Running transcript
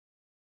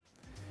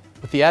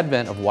With the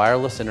advent of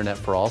wireless internet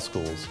for all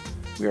schools,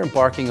 we are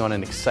embarking on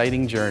an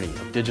exciting journey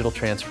of digital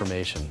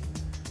transformation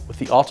with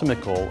the ultimate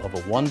goal of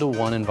a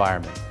one-to-one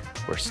environment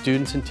where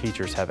students and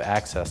teachers have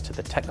access to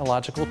the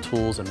technological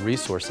tools and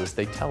resources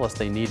they tell us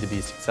they need to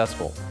be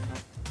successful,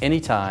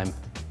 anytime,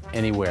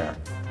 anywhere.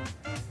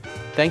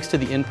 Thanks to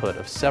the input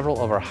of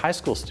several of our high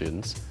school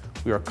students,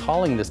 we are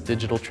calling this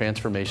digital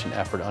transformation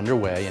effort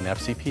underway in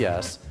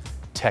FCPS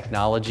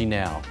Technology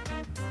Now.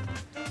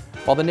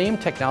 While the name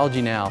Technology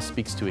Now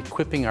speaks to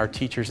equipping our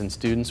teachers and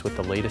students with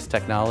the latest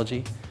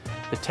technology,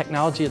 the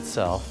technology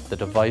itself, the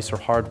device or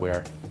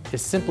hardware,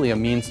 is simply a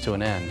means to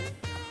an end.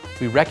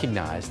 We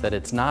recognize that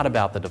it's not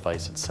about the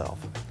device itself,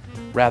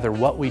 rather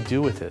what we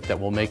do with it that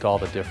will make all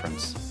the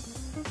difference.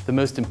 The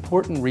most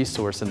important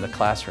resource in the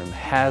classroom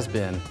has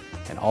been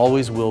and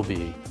always will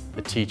be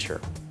the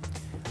teacher.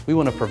 We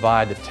want to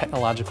provide the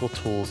technological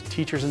tools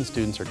teachers and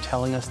students are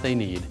telling us they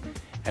need,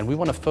 and we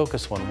want to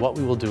focus on what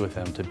we will do with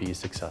them to be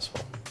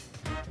successful.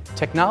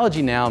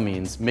 Technology Now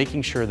means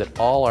making sure that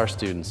all our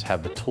students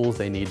have the tools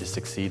they need to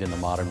succeed in the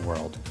modern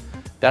world.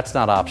 That's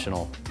not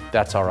optional,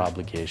 that's our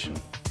obligation.